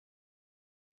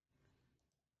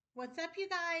What's up, you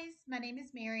guys? My name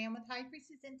is Mary. I'm with High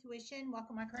Priestess Intuition.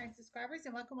 Welcome, my current subscribers,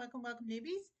 and welcome,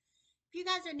 newbies. If you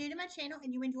guys are new to my channel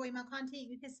and you enjoy my content,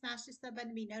 you can smash the sub button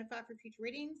to be notified for future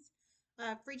readings.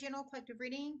 Free general collective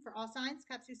reading for all signs,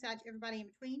 Cap, Sag, everybody in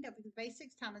between. Don't forget the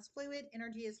basics. Time is fluid.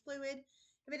 Energy is fluid.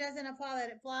 If it doesn't apply, let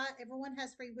it fly. Everyone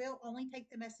has free will. Only take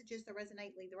the messages that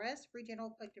resonate. Leave the rest. Free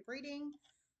general collective reading.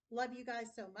 Love you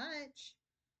guys so much.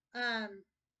 Um,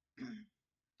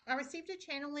 I received a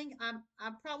channeling. I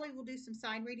probably will do some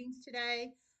sign readings today.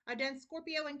 I've done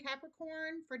Scorpio and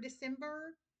Capricorn for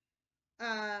December.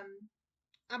 Um,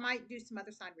 I might do some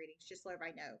other sign readings, just so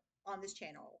everybody know on this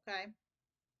channel. Okay.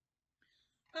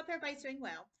 Hope everybody's doing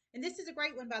well. And this is a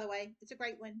great one, by the way. It's a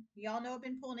great one. Y'all know I've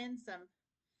been pulling in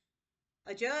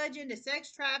a judge into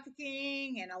sex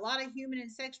trafficking and a lot of human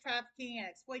and sex trafficking and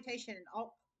exploitation and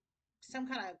all some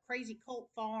kind of crazy cult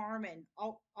farm and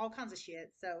all kinds of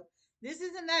shit. So this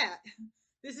isn't that.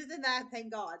 This isn't that,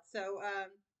 thank God. So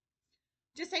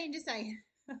just saying, just saying.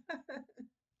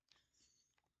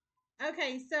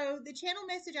 Okay, so the channel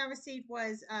message I received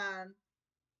was I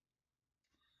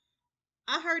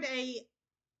heard an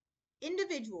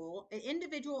individual,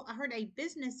 I heard a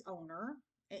business owner,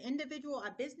 a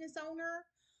business owner.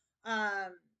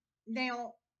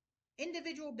 Now,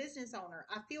 individual business owner,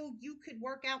 I feel you could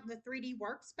work out in the 3D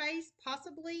workspace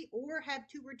possibly, or have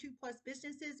two or two plus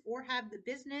businesses, or have the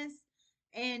business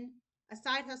and a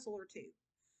side hustle or two.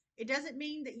 It doesn't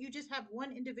mean that you just have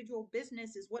one individual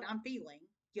business, is what I'm feeling.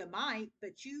 You might,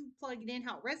 but you plug it in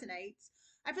how it resonates.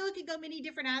 I feel like it could go many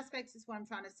different aspects, is what I'm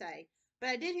trying to say. But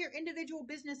I did hear individual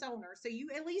business owner. So you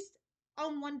at least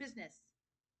own one business,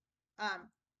 um,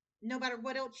 no matter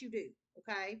what else you do.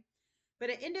 Okay. But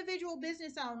an individual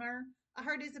business owner, I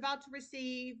heard, is about to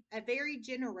receive a very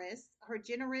generous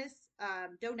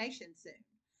donation soon.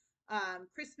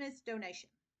 Christmas donation.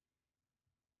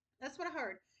 That's what I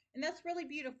heard, and that's really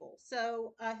beautiful.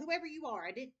 So, whoever you are,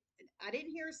 I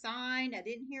didn't hear a sign. I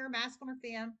didn't hear a masculine or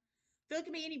femme. Feel it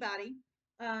can be anybody.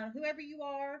 Whoever you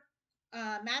are,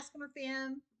 masculine or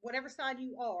femme, whatever side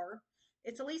you are,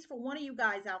 it's at least for one of you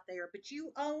guys out there. But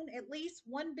you own at least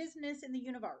one business in the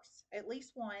universe, at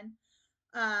least one.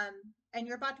 Um, and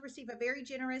you're about to receive a very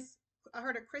generous. I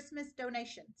heard a Christmas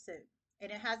donation soon, and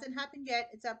it hasn't happened yet.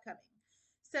 It's upcoming.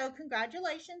 So,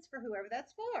 congratulations for whoever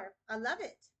that's for. I love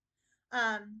it.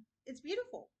 It's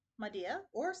beautiful, my dear,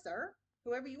 or sir,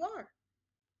 whoever you are.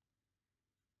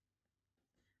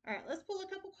 All right, let's pull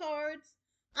a couple cards.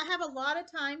 I have a lot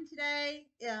of time today.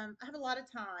 I have a lot of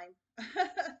time.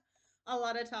 A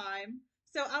lot of time.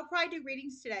 So I'll probably do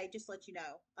readings today, just let you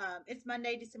know. It's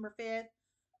Monday, December 5th.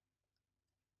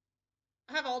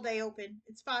 I have all day open.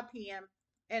 It's 5 p.m.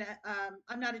 And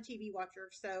I'm not a TV watcher,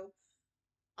 so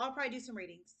I'll probably do some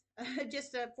readings.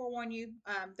 Just to forewarn you,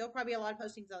 there'll probably be a lot of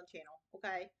postings on the channel.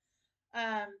 Okay.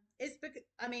 It's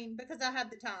because I have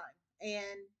the time, and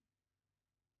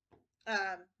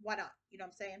why not? You know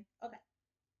what I'm saying? Okay.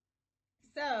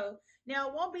 So now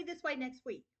it won't be this way next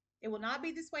week. It will not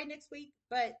be this way next week,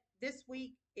 but this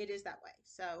week it is that way.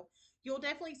 So you'll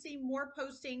definitely see more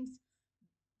postings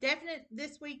definite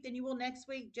this week than you will next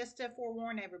week, just to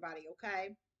forewarn everybody.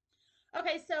 Okay.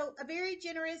 Okay. So a very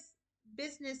generous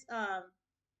business,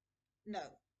 no,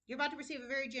 you're about to receive a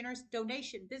very generous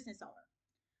donation, business owner,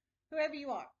 whoever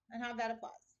you are, and how that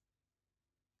applies.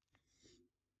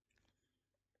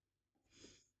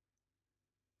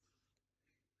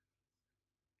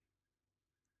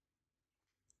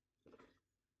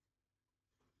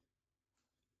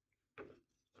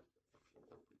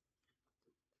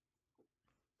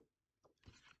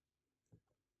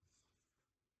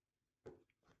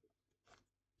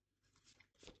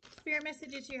 Spirit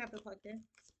messages you have to plug in.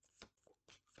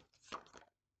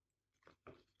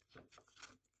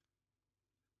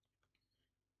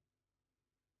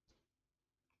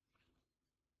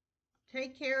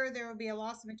 Take care, there will be a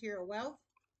loss of material wealth.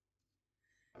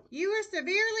 You were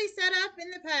severely set up in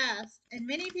the past, and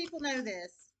many people know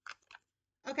this.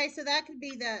 Okay, so that could be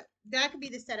the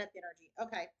setup energy.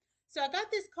 Okay. So I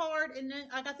got this card, and then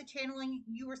I got the channeling.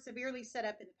 You were severely set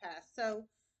up in the past. So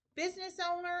business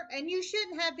owner, and you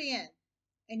shouldn't have been.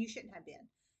 And you shouldn't have been.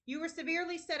 You were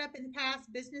severely set up in the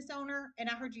past, business owner, and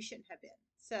I heard you shouldn't have been.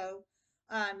 So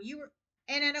you were,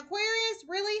 and an Aquarius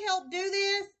really helped do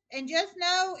this, and just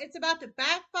know it's about to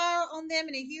backfire on them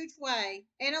in a huge way.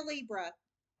 And a Libra.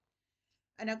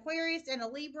 An Aquarius and a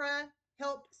Libra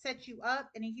helped set you up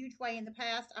in a huge way in the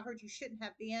past. I heard you shouldn't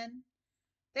have been.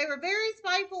 They were very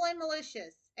spiteful and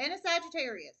malicious. And a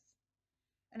Sagittarius.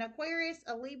 An Aquarius,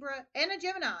 a Libra, and a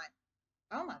Gemini.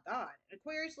 Oh my God. An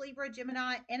Aquarius, Libra,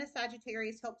 Gemini, and a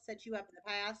Sagittarius helped set you up in the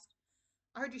past.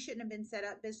 I heard you shouldn't have been set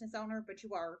up business owner, but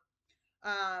you are.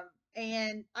 Um,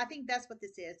 and I think that's what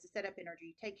this is, the setup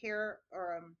energy. Take care,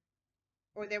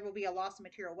 or there will be a loss of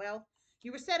material wealth.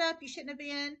 You were set up, you shouldn't have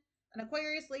been. An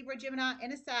Aquarius, Libra, Gemini,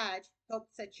 and a Sag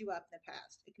helped set you up in the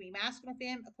past. It can be masculine,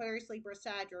 femme, Aquarius, Libra,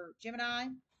 Sag, or Gemini.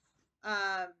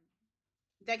 Um,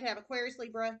 they could have Aquarius,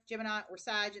 Libra, Gemini, or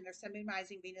Sag, and their Sun, Moon,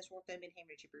 Rising, Venus, North Node,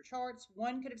 Midheaven, each of your charts.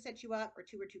 One could have set you up, or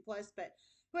two plus. But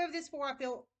whoever this for, I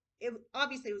feel it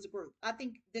obviously it was a group. I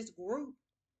think this group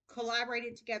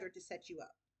collaborated together to set you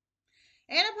up.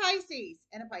 And a Pisces,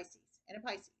 and a Pisces, and a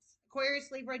Pisces.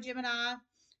 Aquarius, Libra, Gemini,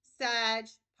 Sag,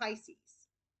 Pisces.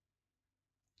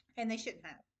 And they shouldn't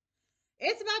have.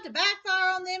 It's about to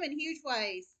backfire on them in huge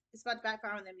ways. It's about to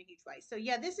backfire on them in huge ways. So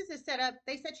yeah, this is a setup.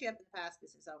 They set you up in the past,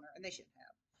 business owner, and they shouldn't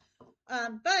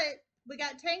have. But we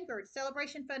got tankard,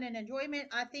 celebration, fun, and enjoyment.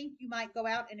 I think you might go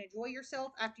out and enjoy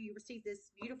yourself after you receive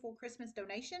this beautiful Christmas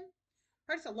donation.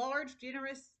 Heard it's a large,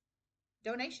 generous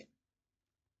donation.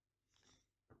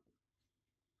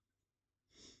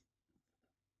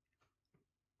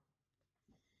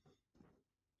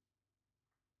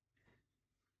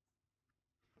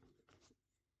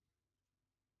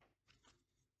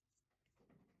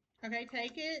 Okay,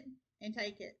 take it and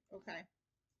take it. Okay.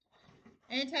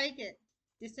 And take it.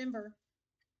 December.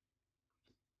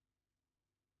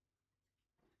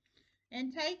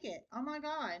 And take it. Oh my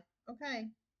God. Okay.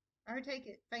 All right, take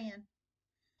it. Fan.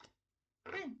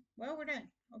 Okay. Well, we're done.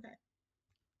 Okay.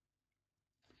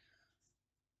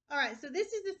 All right. So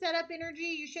this is the setup energy.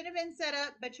 You should have been set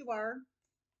up, but you were.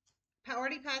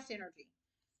 Already past energy.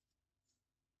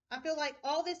 I feel like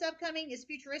all this upcoming is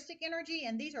futuristic energy,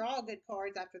 and these are all good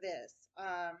cards after this.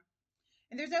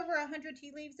 And there's over 100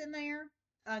 tea leaves in there,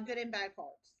 good and bad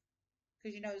cards,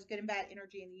 because you know there's good and bad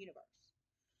energy in the universe.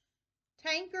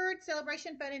 Tankard,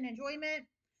 celebration, fun, and enjoyment.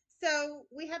 So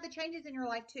we have the changes in your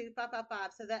life too,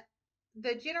 555. So that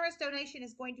the generous donation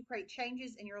is going to create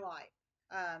changes in your life.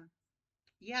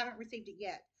 You haven't received it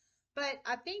yet, but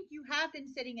I think you have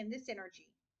been sitting in this energy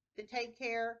to take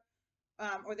care,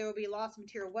 or there will be loss of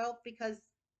material wealth because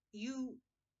you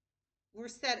were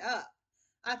set up.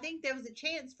 I think there was a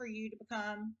chance for you to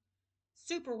become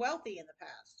super wealthy in the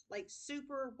past, like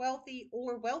super wealthy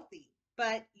or wealthy,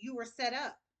 but you were set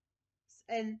up.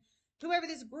 And whoever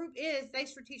this group is, they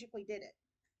strategically did it.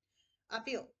 I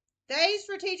feel they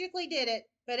strategically did it,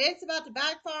 but it's about to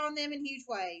backfire on them in huge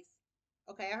ways.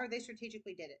 Okay, I heard they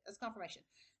strategically did it. That's confirmation.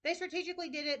 They strategically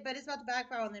did it, but it's about to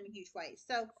backfire on them in huge ways.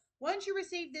 So once you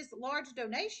receive this large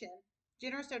donation,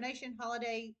 generous donation,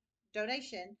 holiday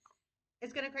donation,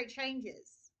 it's going to create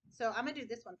changes. So I'm going to do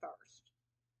this one first.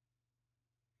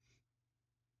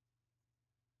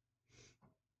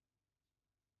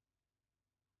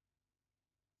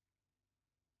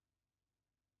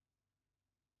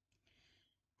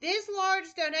 This large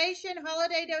donation,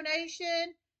 holiday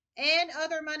donation, and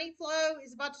other money flow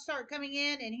is about to start coming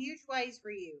in huge ways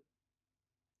for you.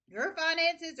 Your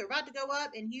finances are about to go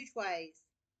up in huge ways.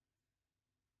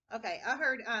 Okay, I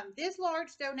heard this large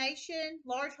donation,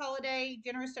 large holiday,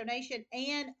 generous donation,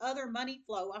 and other money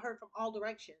flow. I heard from all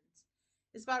directions.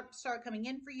 It's about to start coming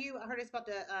in for you. I heard it's about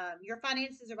to, your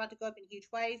finances are about to go up in huge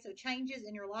ways. So changes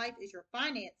in your life is your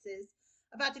finances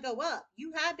about to go up.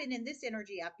 You have been in this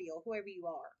energy, I feel, whoever you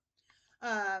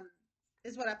are,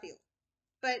 is what I feel.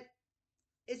 But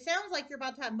it sounds like you're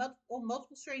about to have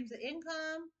multiple streams of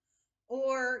income,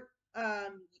 or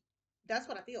that's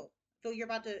what I feel. I feel you're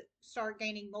about to start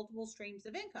gaining multiple streams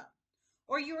of income,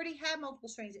 or you already have multiple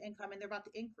streams of income and they're about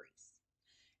to increase.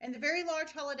 And the very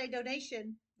large holiday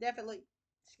donation definitely,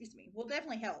 excuse me, will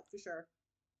definitely help for sure.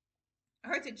 I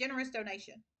heard it's a generous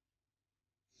donation.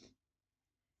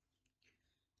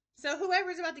 So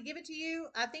whoever's about to give it to you,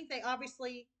 I think they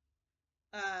obviously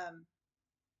um,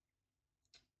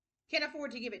 can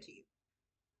afford to give it to you.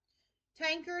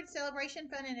 Tankard, celebration,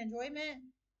 fun, and enjoyment.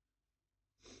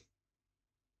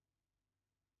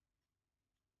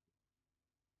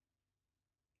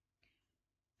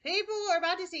 People are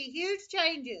about to see huge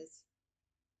changes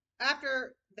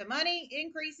after the money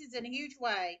increases in a huge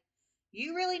way.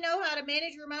 You really know how to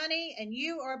manage your money and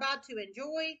you are about to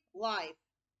enjoy life.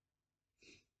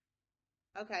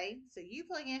 Okay, so you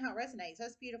plug in how it resonates.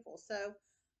 That's beautiful. So,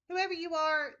 whoever you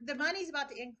are, the money's about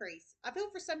to increase. I feel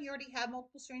for some you already have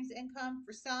multiple streams of income.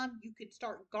 For some, you could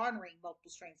start garnering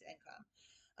multiple streams of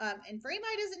income. And for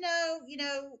anybody who doesn't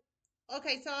know,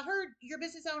 okay, so I heard your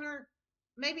business owner,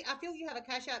 maybe I feel you have a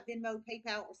Cash App, Venmo,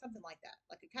 PayPal, or something like that,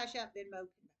 like a Cash App, Venmo,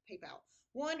 PayPal,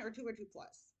 one or two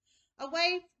plus. A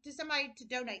way to somebody to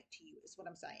donate to you is what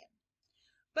I'm saying.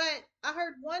 But I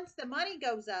heard once the money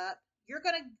goes up, you're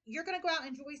gonna go out and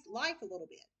enjoy life a little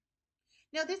bit.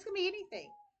 Now, this can be anything.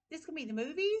 This can be the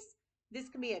movies. This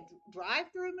can be a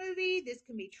drive-through movie. This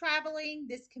can be traveling.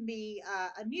 This can be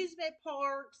amusement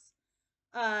parks.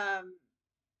 Um,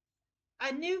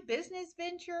 a new business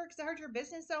venture because I heard you're a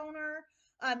business owner.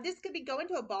 This could be going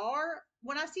to a bar.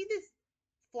 When I see this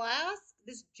flask,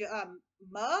 this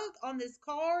mug on this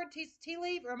card, tea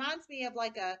leaf reminds me of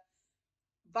like a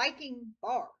Viking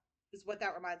bar. Is what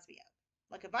that reminds me of,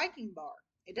 like a Viking bar.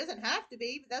 It doesn't have to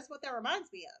be, but that's what that reminds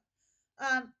me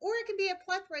of. Or it can be a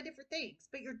plethora of different things.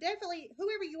 But you're definitely,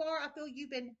 whoever you are, I feel you've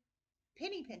been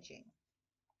penny pinching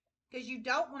because you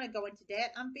don't want to go into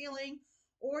debt. I'm feeling,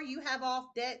 or you have off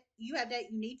debt, you have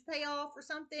debt you need to pay off or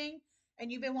something,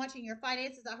 and you've been watching your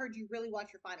finances. I heard you really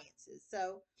watch your finances.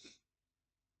 So,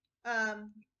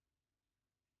 um,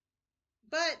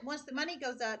 but once the money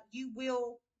goes up, you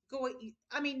will go.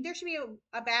 I mean, there should be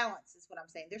a balance, is what I'm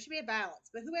saying. There should be a balance.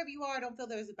 But whoever you are, I don't feel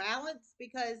there's a balance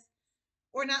because,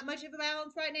 or not much of a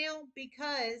balance right now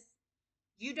because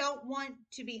you don't want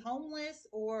to be homeless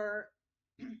or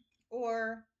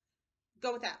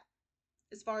go without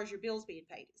as far as your bills being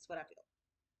paid is what I feel.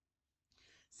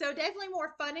 So definitely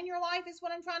more fun in your life is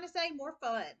what I'm trying to say. More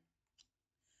fun,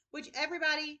 which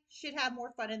everybody should have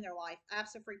more fun in their life.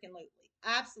 Absolutely,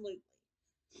 absolutely.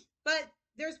 But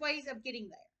there's ways of getting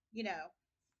there. You know,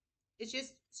 it's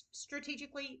just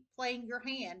strategically playing your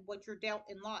hand, what you're dealt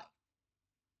in life.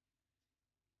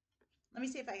 Let me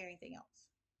see if I hear anything else.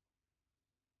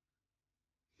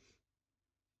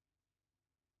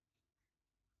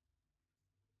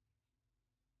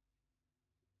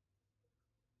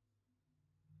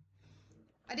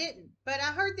 I didn't, but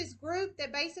I heard this group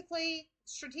that basically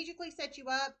strategically set you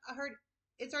up. I heard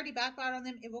it's already backfired on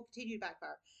them. It will continue to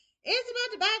backfire. It's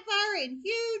about to backfire in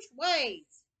huge ways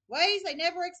they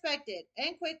never expected,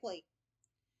 and quickly.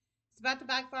 It's about to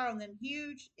backfire on them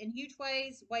in huge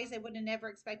ways they would have never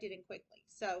expected, and quickly.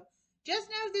 So just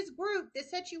know this group that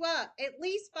set you up at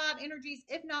least 5 energies,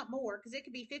 if not more, because it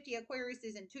could be 50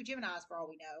 Aquariuses and 2 Geminis for all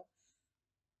we know.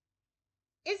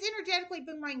 It's energetically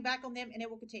boomerang back on them, and it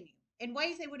will continue in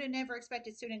ways they would have never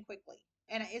expected soon and quickly.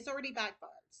 And it's already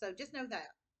backfired. So just know that.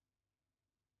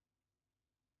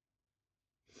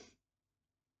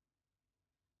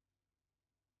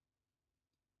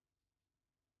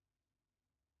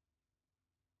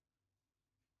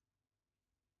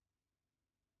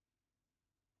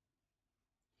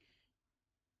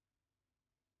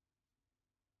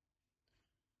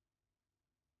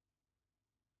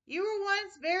 You were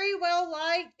once very well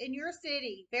liked in your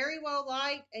city, very well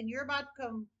liked, and you're about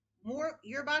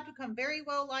to become very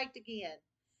well liked again.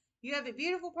 You have a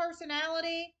beautiful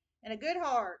personality and a good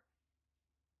heart,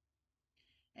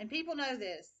 and people know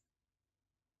this.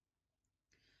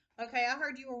 Okay, I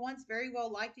heard you were once very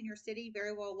well liked in your city,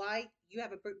 very well liked. You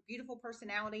have a beautiful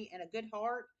personality and a good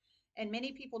heart, and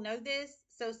many people know this.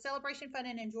 So, celebration, fun,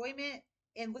 and enjoyment,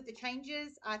 and with the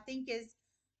changes, I think is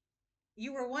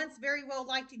you were once very well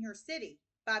liked in your city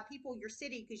by people in your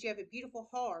city because you have a beautiful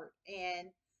heart and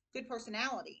good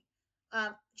personality.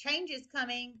 Changes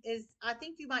coming is I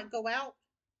think you might go out.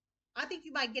 I think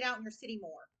you might get out in your city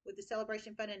more with the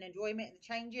celebration, fun, and enjoyment and the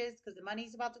changes because the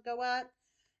money's about to go up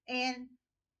and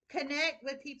connect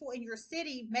with people in your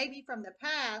city, maybe from the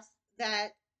past that,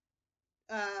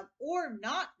 or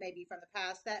not maybe from the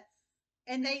past that,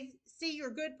 and they see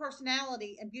your good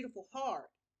personality and beautiful heart,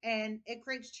 and it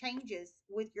creates changes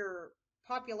with your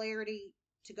popularity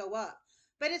to go up.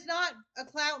 But it's not a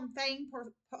clout and fame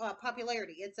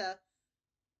popularity. It's a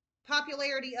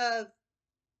popularity of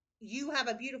you have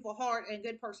a beautiful heart and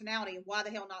good personality, and why the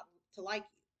hell not to like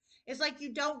you? It's like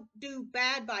you don't do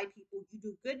bad by people, you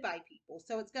do good by people.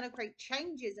 So it's going to create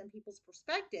changes in people's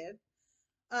perspective,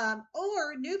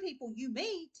 or new people you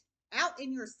meet out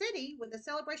in your city with a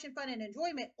celebration, fun, and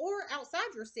enjoyment, or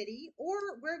outside your city, or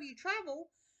wherever you travel,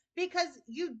 because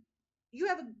you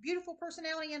have a beautiful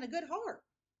personality and a good heart.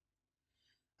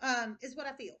 Is what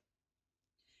I feel.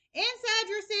 Inside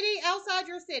your city, outside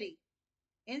your city,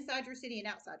 inside your city and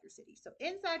outside your city. So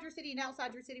inside your city and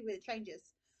outside your city with it changes.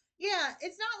 Yeah,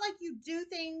 it's not like you do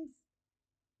things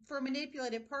for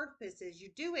manipulative purposes. You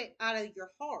do it out of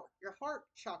your heart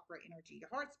chakra energy, your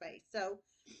heart space. So,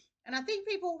 and I think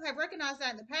people have recognized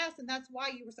that in the past, and that's why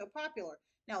you were so popular.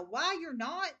 Now, why you're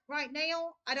not right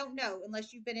now, I don't know,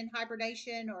 unless you've been in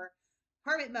hibernation or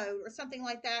hermit mode or something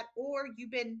like that, or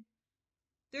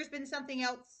there's been something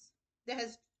else that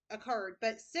has occurred.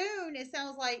 But soon it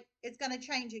sounds like it's going to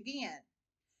change again.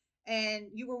 And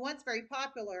you were once very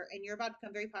popular, and you're about to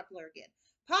become very popular again.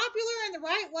 Popular in the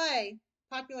right way.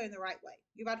 Popular in the right way.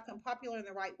 You're about to become popular in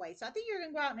the right way. So I think you're going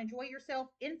to go out and enjoy yourself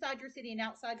inside your city and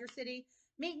outside your city.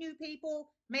 meet new people,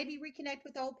 maybe reconnect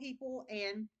with old people,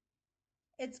 and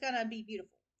it's gonna be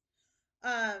beautiful.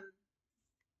 Um,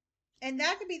 and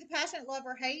that could be the passionate love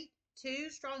or hate too,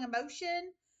 strong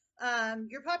emotion.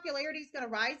 Your popularity is gonna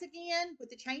rise again with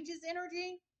the changes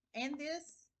energy and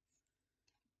this.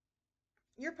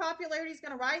 Your popularity is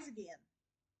gonna rise again.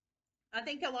 I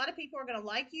think a lot of people are gonna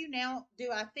like you now.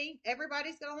 Do I think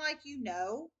everybody's gonna like you?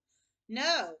 No,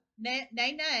 no, nay,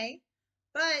 nay, nay.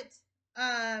 But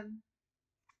um,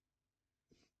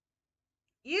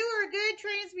 you are a good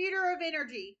transmuter of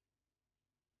energy,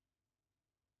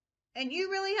 and you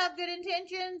really have good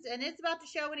intentions, and it's about to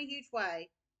show in a huge way.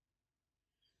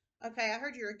 Okay, I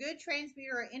heard you're a good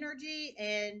transmuter of energy,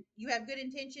 and you have good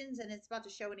intentions, and it's about to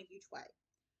show in a huge way.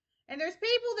 And there's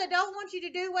people that don't want you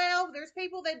to do well. There's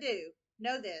people that do.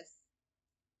 Know this.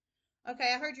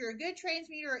 Okay, I heard you're a good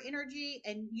transmuter of energy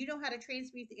and you know how to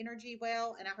transmute the energy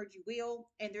well, and I heard you will.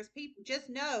 And there's people, just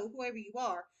know whoever you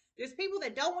are, there's people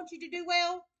that don't want you to do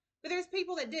well, but there's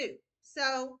people that do.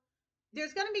 So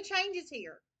there's going to be changes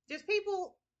here. There's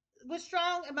people with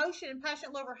strong emotion and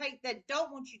passionate love or hate that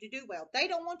don't want you to do well. They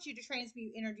don't want you to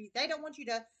transmute energy. They don't want you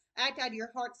to act out of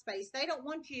your heart space. They don't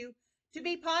want you to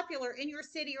be popular in your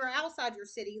city or outside your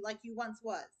city like you once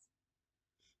was.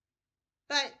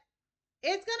 But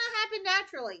it's going to happen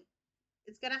naturally.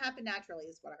 It's going to happen naturally,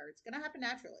 is what I heard. It's going to happen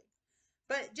naturally.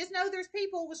 But just know there's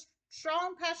people with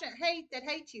strong, passionate hate that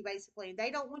hate you, basically.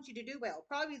 They don't want you to do well.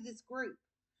 Probably this group.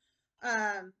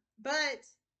 But I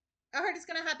heard it's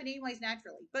going to happen anyways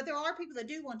naturally. But there are people that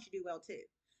do want you to do well, too.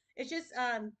 It's just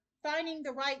finding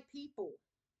the right people.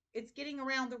 It's getting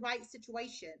around the right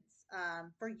situations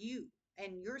for you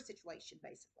and your situation,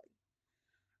 basically.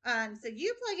 So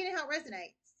you plug in how it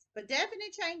resonates. But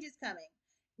definite change is coming.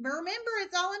 Remember,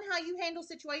 it's all in how you handle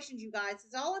situations, you guys.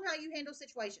 It's all in how you handle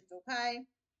situations, okay?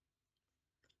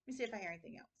 Let me see if I hear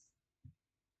anything else.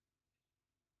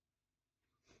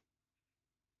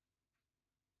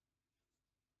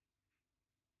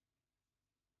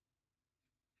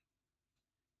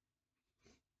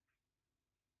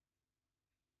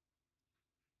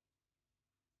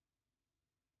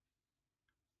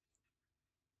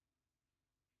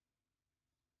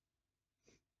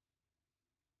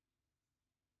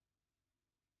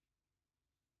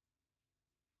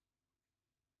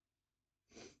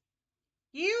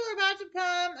 You are about to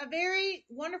become a very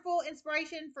wonderful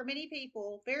inspiration for many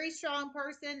people. Very strong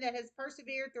person that has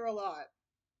persevered through a lot.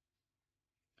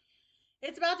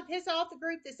 It's about to piss off the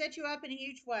group that set you up in a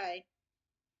huge way.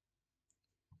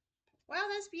 Wow,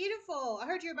 that's beautiful. I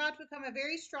heard you're about to become a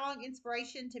very strong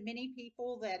inspiration to many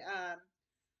people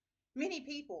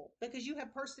because you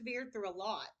have persevered through a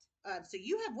lot. So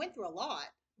you have went through a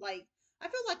lot. Like I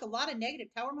feel like a lot of negative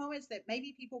tower moments that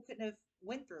maybe people couldn't have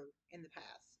went through in the past.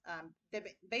 That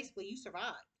basically you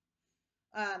survived.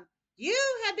 Um, you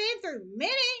have been through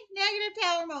many negative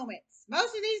tower moments.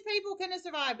 Most of these people couldn't have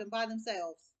survived them by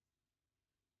themselves.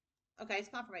 Okay, it's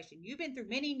confirmation. You've been through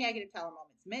many negative tower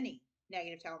moments, many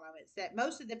negative tower moments that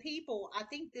most of the people, I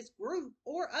think this group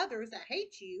or others that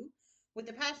hate you with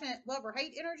the passionate love or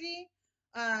hate energy,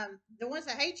 the ones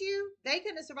that hate you, they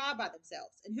couldn't have survived by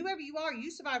themselves. And whoever you are,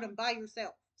 you survived them by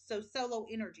yourself. So solo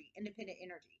energy, independent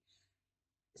energy.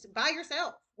 So by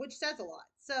yourself, which says a lot.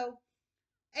 So,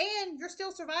 and you're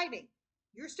still surviving.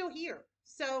 You're still here.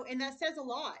 So, and that says a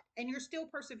lot. And you're still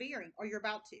persevering, or you're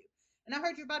about to. And I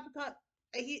heard you're about to become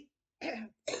a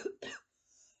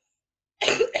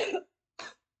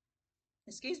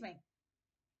excuse me,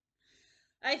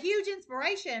 a huge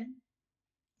inspiration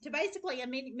to basically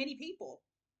many people.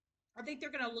 I think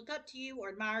they're going to look up to you or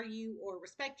admire you or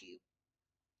respect you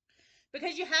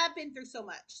because you have been through so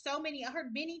much. So many, I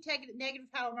heard many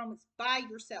negative power moments by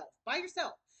yourself, by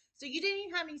yourself. So you didn't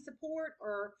even have any support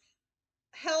or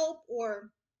help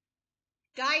or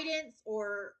guidance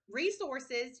or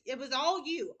resources. It was all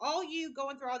you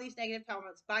going through all these negative power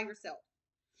moments by yourself.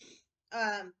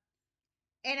 Um,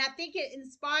 and I think it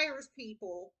inspires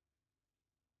people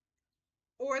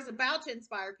or is about to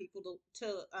inspire people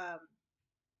um,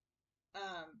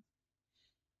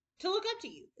 to look up to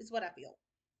you is what I feel.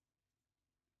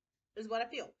 Is what I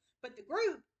feel. But the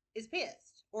group is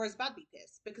pissed or is about to be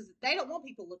pissed because they don't want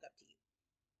people to look up to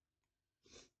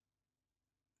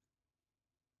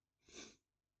you.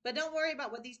 But don't worry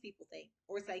about what these people think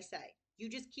or they say. You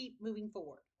just keep moving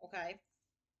forward, okay?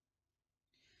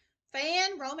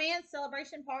 Fan, romance,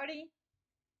 celebration party.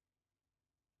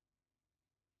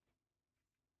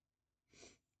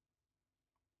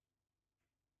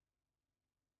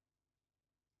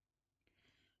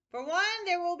 For one,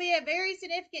 there will be a very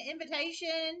significant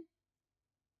invitation.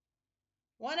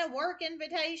 One, a work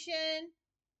invitation,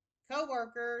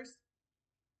 co-workers.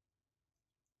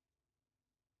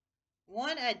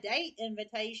 one a date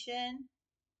invitation,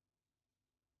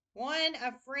 one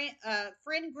a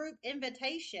friend group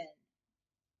invitation.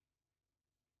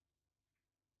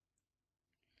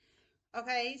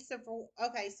 Okay, so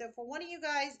for one of you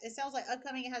guys, it sounds like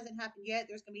upcoming, it hasn't happened yet.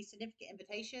 There's going to be significant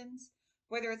invitations,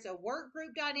 whether it's a work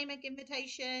group dynamic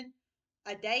invitation,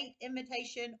 a date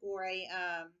invitation, or a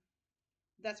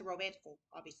that's a romantical,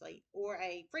 obviously, or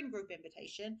a friend group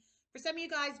invitation. For some of you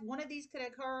guys, one of these could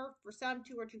occur. For some,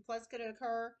 two or two plus could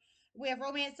occur. We have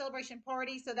romance celebration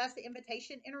party, so that's the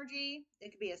invitation energy.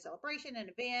 It could be a celebration, an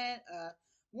event.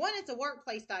 One, it's a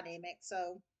workplace dynamic,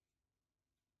 so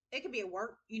it could be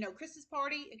a Christmas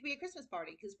party. It could be a Christmas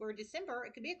party because we're December.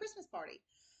 It could be a Christmas party,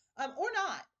 or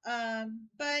not.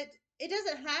 But it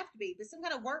doesn't have to be. But some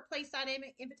kind of workplace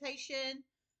dynamic invitation.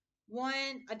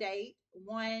 One a date.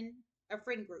 One a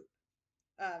friend group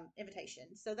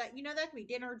invitation. So that could be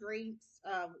dinner, drinks,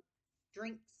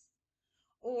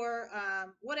 or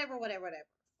whatever.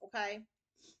 Okay.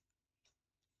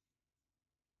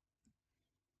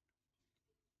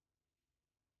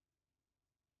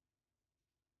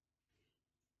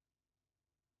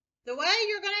 The way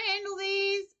you're gonna handle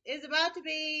these is about to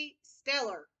be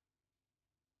stellar.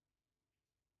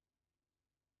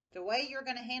 The way you're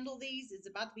going to handle these is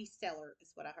about to be stellar,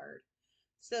 is what I heard.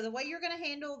 So the way you're going to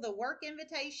handle the work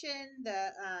invitation,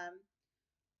 the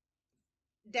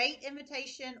date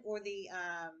invitation, or the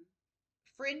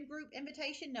friend group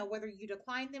invitation, now whether you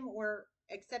decline them or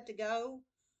accept to go,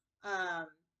 um,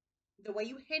 the way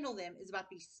you handle them is about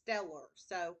to be stellar.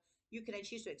 So you can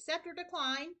choose to accept or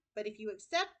decline, but if you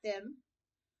accept them,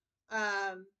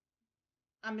 um,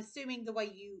 I'm assuming the way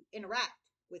you interact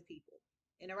with people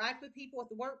at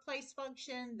the workplace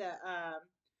function, the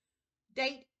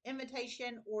date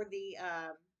invitation, or the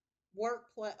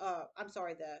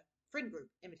the friend group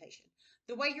invitation.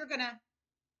 The way you're gonna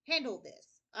handle this.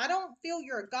 I don't feel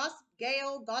you're a gossip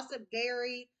Gail, gossip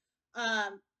Gary.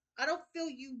 I don't feel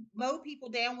you mow people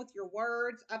down with your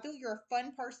words. I feel you're a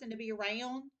fun person to be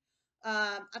around.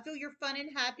 I feel you're fun and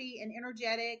happy and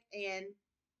energetic and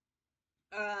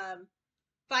um,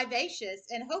 vivacious,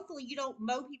 and hopefully you don't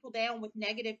mow people down with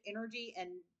negative energy and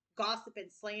gossip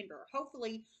and slander.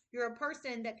 Hopefully you're a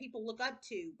person that people look up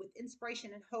to with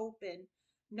inspiration and hope and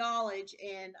knowledge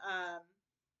and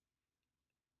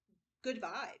good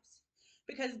vibes,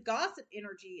 because gossip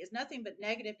energy is nothing but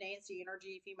negative Nancy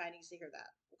energy, if you might need to hear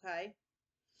that. Okay.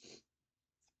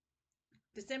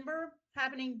 December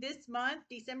happening this month.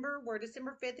 We're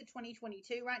December 5th of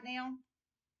 2022 right now.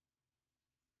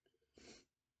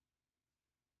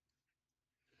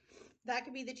 That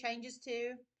could be the changes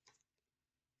too.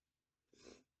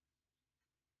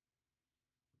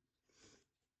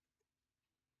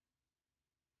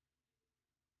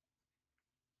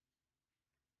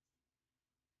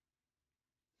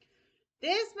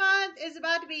 This month is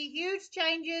about to be huge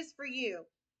changes for you.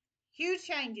 Huge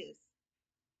changes.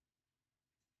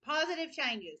 Positive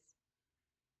changes.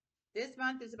 This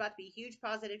month is about to be huge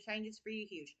positive changes for you.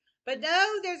 Huge. But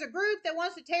no, there's a group that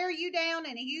wants to tear you down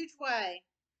in a huge way.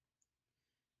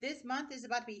 This month is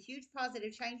about to be huge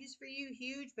positive changes for you.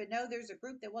 Huge. But no, there's a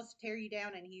group that wants to tear you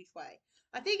down in a huge way.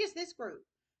 I think it's this group.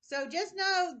 So just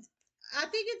know, I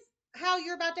think it's how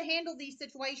you're about to handle these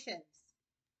situations.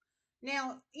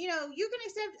 Now, you can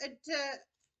accept to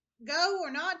go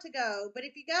or not to go. But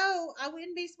if you go, I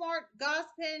wouldn't be smart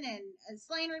gossiping and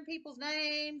slandering people's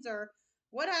names or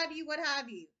what have you, what have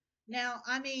you. Now,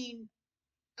 I mean,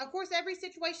 of course, every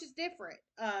situation is different.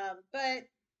 But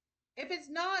if it's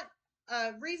not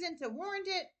a reason to warrant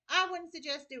it, I wouldn't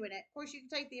suggest doing it. Of course, you can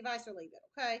take the advice or leave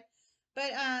it. Okay.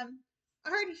 But I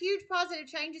heard huge positive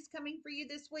changes coming for you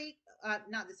this week.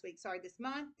 Not this week, sorry, this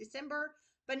month, December.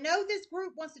 But no, this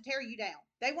group wants to tear you down.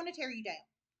 They want to tear you down.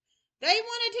 They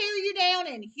want to tear you down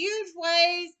in huge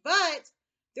ways, but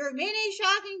through many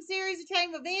shocking series of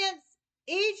chain of events,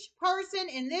 each person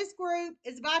in this group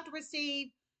is about to receive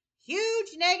huge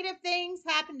negative things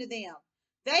happen to them.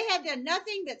 They have done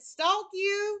nothing but stalk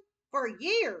you for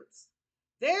years.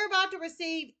 They're about to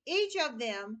receive, each of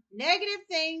them, negative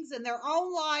things in their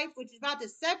own life, which is about to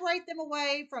separate them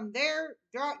away from their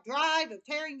drive of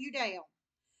tearing you down.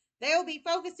 They will be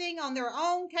focusing on their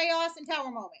own chaos and tower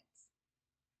moments.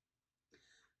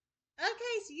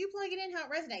 Okay, so you plug it in how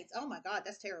it resonates. Oh my God,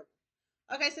 that's terrible.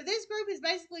 Okay, so this group has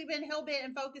basically been hell bent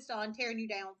and focused on tearing you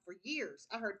down for years.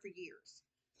 I heard for years.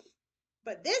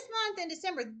 But this month in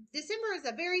December is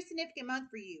a very significant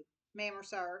month for you, ma'am or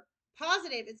sir.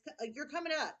 Positive, you're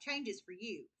coming up, changes for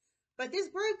you. But this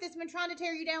group that's been trying to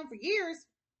tear you down for years,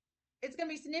 it's going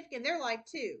to be significant in their life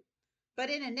too,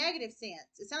 but in a negative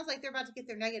sense. It sounds like they're about to get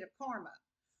their negative karma.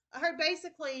 I heard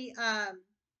basically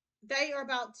they are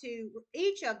about to,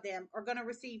 each of them are going to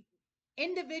receive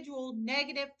individual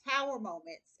negative tower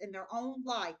moments in their own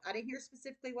life. I didn't hear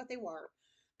specifically what they were,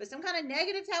 but some kind of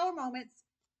negative tower moments.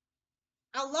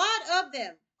 A lot of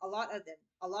them, a lot of them,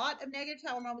 a lot of negative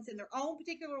tower moments in their own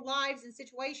particular lives and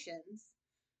situations.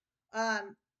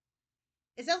 Um,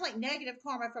 it sounds like negative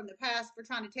karma from the past for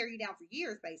trying to tear you down for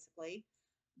years, basically.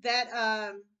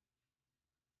 That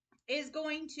is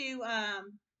going to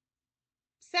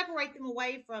separate them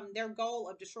away from their goal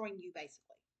of destroying you,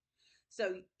 basically.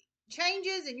 So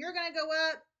changes, and you're going to go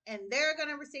up, and they're going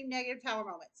to receive negative tower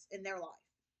moments in their life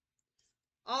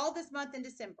all this month in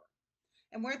December.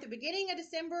 And we're at the beginning of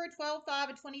December 12/5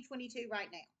 of 2022 right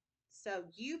now. So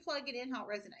you plug it in how it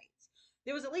resonates.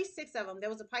 There was at least 6 of them. There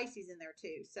was a Pisces in there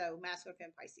too. So masculine,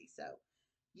 fem, Pisces. So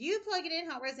you plug it in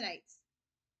how it resonates.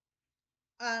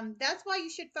 That's why you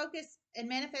should focus and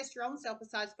manifest your own self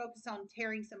besides focus on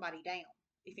tearing somebody down,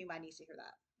 if anybody needs to hear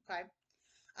that. Okay.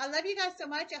 I love you guys so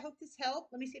much. I hope this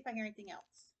helped. Let me see if I hear anything else.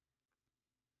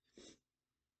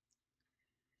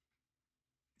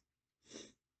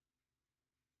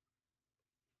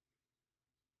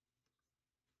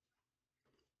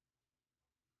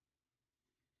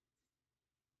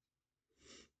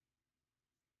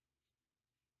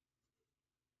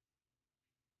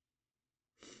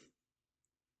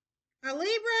 A Libra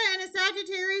and a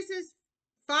Sagittarius'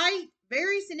 fight,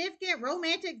 very significant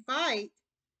romantic fight,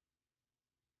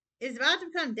 is about to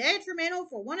become detrimental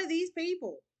for one of these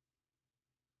people.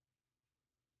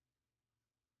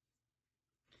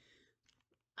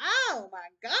 Oh my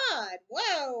God.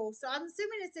 Whoa. So I'm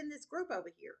assuming it's in this group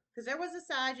over here because there was a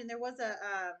Sag and there was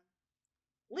a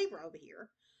Libra over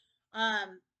here.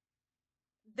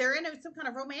 They're in some kind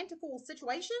of romantical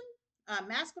situation.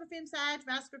 Masculine femme Sag,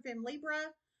 masculine femme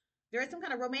Libra. They're in some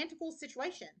kind of romantical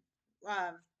situation.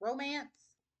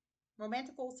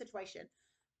 Romantical situation.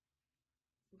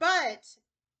 But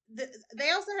they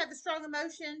also have the strong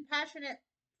emotion, passionate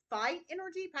fight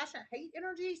energy, passionate hate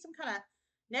energy, some kind of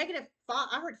negative fight.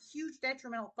 I heard huge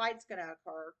detrimental fight's going to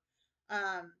occur.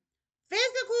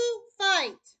 Physical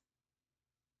fight.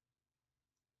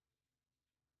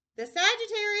 The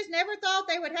Sagittarius never thought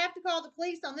they would have to call the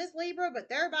police on this Libra, but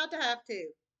they're about to have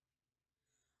to.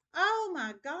 Oh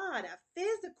my God, a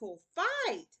physical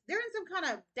fight. They're in some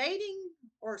kind of dating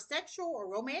or sexual or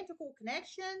romantical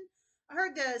connection. I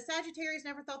heard the Sagittarius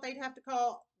never thought they'd have to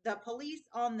call the police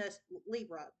on this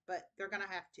Libra, but they're going to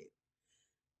have to.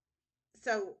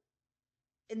 So,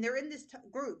 and they're in this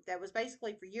group that was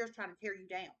basically for years trying to tear you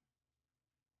down.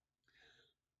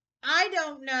 I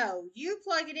don't know. You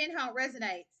plug it in how it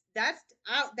resonates. That's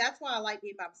why I like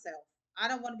being by myself. I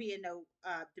don't want to be in no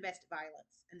domestic violence,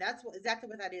 and that's exactly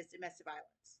what that is: domestic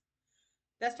violence.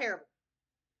 That's terrible.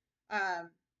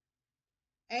 Um,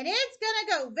 and it's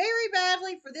gonna go very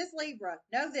badly for this Libra.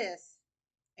 Know this,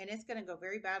 and it's gonna go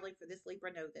very badly for this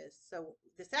Libra. Know this. So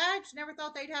the Sag never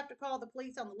thought they'd have to call the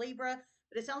police on the Libra,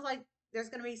 but it sounds like there's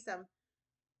gonna be some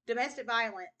domestic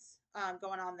violence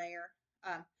going on there.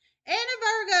 And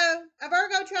a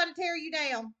Virgo tried to tear you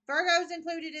down. Virgo's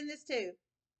included in this too,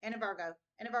 and a Virgo,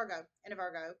 and a Virgo, and a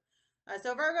Virgo.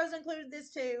 So Virgo's included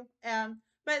this too.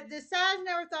 But the Sag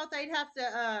never thought they'd have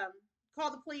to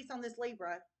call the police on this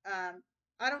Libra.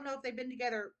 I don't know if they've been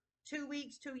together 2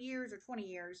 weeks, 2 years, or 20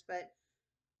 years, but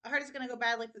I heard it's going to go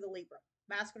badly for the Libra,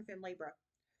 masculine femme Libra.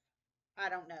 I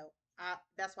don't know.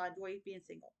 That's why I enjoy being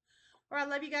single. All right, I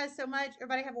love you guys so much.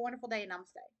 Everybody have a wonderful day and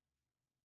namaste.